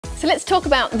So let's talk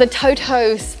about the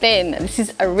toe-toe spin. This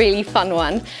is a really fun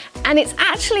one, and it's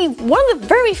actually one of the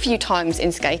very few times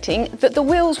in skating that the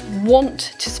wheels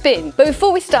want to spin. But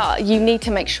before we start, you need to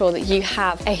make sure that you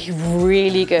have a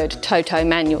really good toe-toe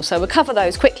manual. So we'll cover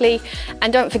those quickly,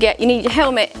 and don't forget you need your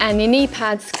helmet and your knee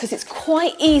pads because it's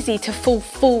quite easy to fall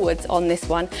forwards on this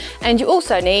one. And you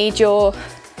also need your,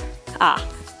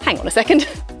 hang on a second.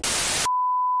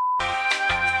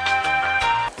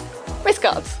 Wrist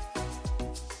guards.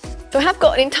 So I have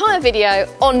got an entire video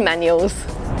on manuals,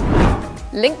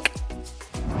 link,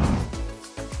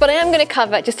 but I am going to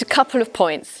cover just a couple of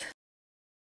points.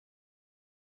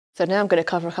 So now I'm going to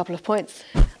cover a couple of points.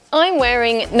 I'm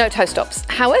wearing no toe stops.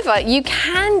 However, you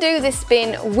can do this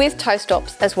spin with toe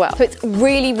stops as well. So it's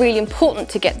really, really important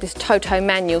to get this toe-toe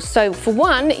manual. So for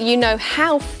one, you know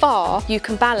how far you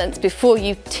can balance before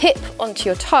you tip onto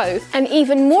your toe. And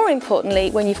even more importantly,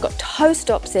 when you've got toe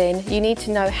stops in, you need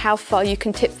to know how far you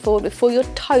can tip forward before your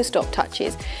toe stop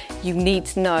touches. You need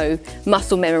to know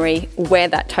muscle memory where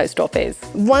that toe stop is.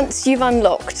 Once you've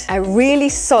unlocked a really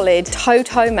solid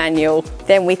toe-toe manual,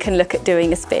 then we can look at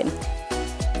doing a spin.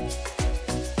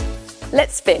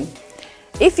 Let's spin.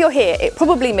 If you're here, it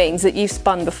probably means that you've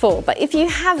spun before, but if you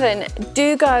haven't,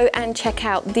 do go and check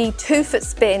out the 2-foot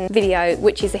spin video,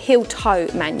 which is a heel-toe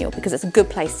manual, because it's a good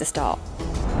place to start.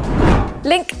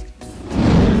 Link.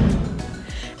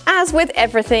 As with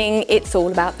everything, it's all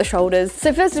about the shoulders.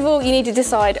 So first of all, you need to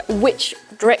decide which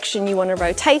direction you want to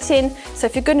rotate in. So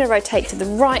if you're going to rotate to the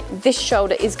right, this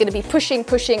shoulder is going to be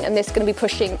pushing, and this is going to be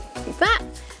pushing that.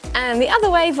 And the other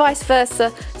way, vice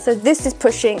versa. So this is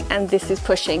pushing and this is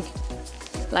pushing,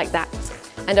 like that.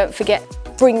 And don't forget,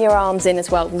 bring your arms in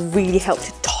as well, will really help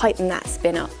to tighten that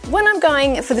spin up. When I'm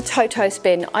going for the toe-toe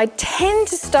spin, I tend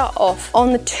to start off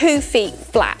on the 2 feet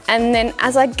flat. And then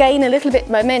as I gain a little bit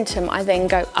momentum, I then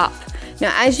go up.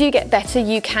 Now, as you get better,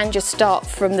 you can just start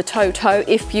from the toe-toe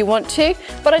if you want to,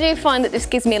 but I do find that this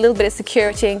gives me a little bit of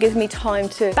security and gives me time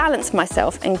to balance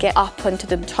myself and get up onto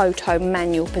the toe-toe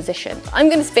manual position. I'm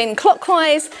going to spin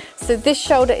clockwise, so this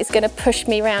shoulder is going to push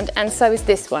me round, and so is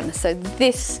this one. So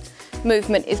this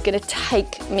movement is going to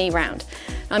take me round.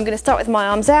 I'm going to start with my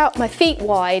arms out, my feet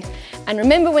wide, and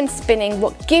remember when spinning,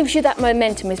 what gives you that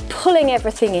momentum is pulling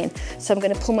everything in. So I'm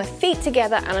going to pull my feet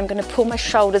together and I'm going to pull my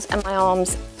shoulders and my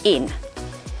arms in.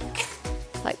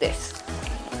 Like this.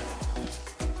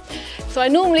 So I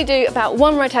normally do about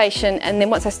 1 rotation, and then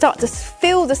once I start to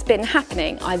feel the spin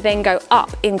happening, I then go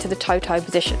up into the toe-toe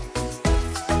position.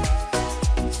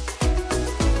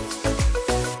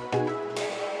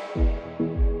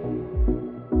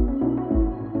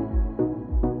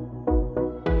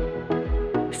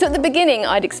 So at the beginning,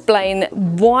 I'd explain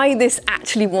why this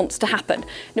actually wants to happen.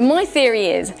 Now, my theory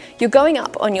is you're going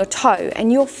up on your toe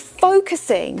and you're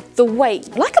focusing the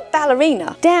weight, like a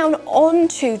ballerina, down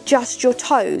onto just your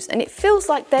toes. And it feels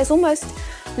like there's almost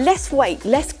less weight,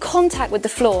 less contact with the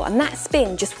floor, and that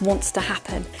spin just wants to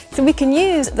happen. So we can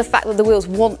use the fact that the wheels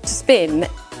want to spin,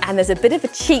 and there's a bit of a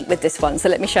cheat with this one, so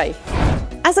let me show you.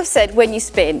 As I've said, when you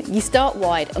spin, you start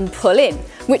wide and pull in,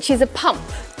 which is a pump.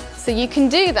 So you can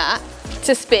do that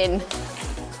to spin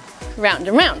round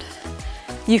and round.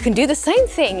 You can do the same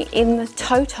thing in the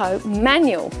toe-toe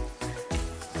manual.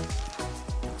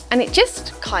 And it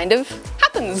just kind of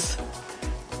happens.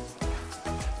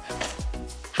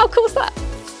 How cool is that?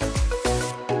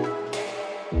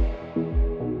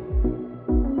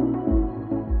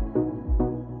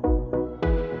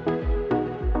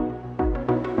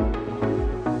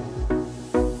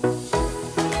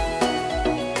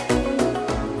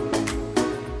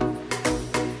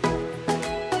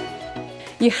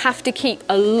 You have to keep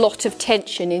a lot of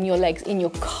tension in your legs, in your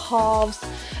calves,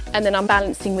 and then I'm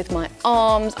balancing with my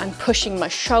arms, I'm pushing my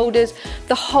shoulders.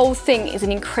 The whole thing is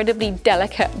an incredibly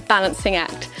delicate balancing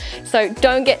act. So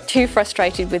don't get too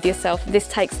frustrated with yourself. This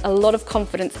takes a lot of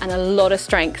confidence and a lot of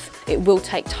strength. It will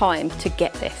take time to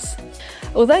get this.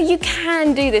 Although you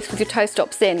can do this with your toe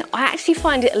stops in, I actually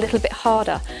find it a little bit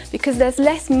harder because there's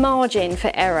less margin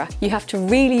for error. You have to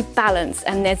really balance,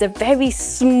 and there's a very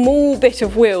small bit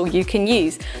of wheel you can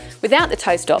use. Without the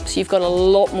toe stops, you've got a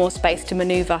lot more space to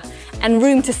maneuver and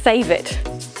room to save it.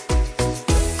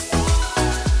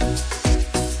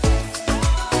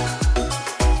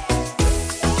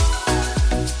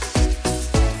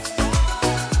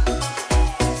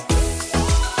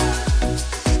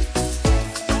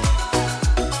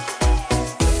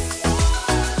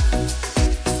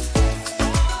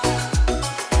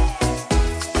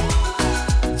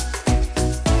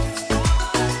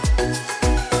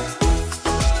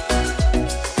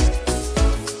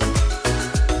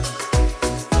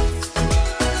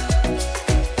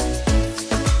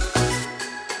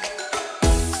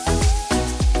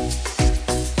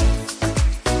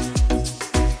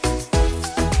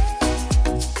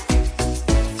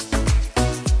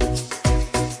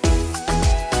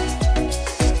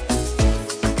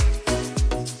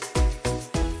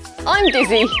 I'm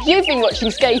dizzy, you've been watching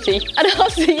Skatie, and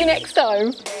I'll see you next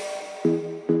time.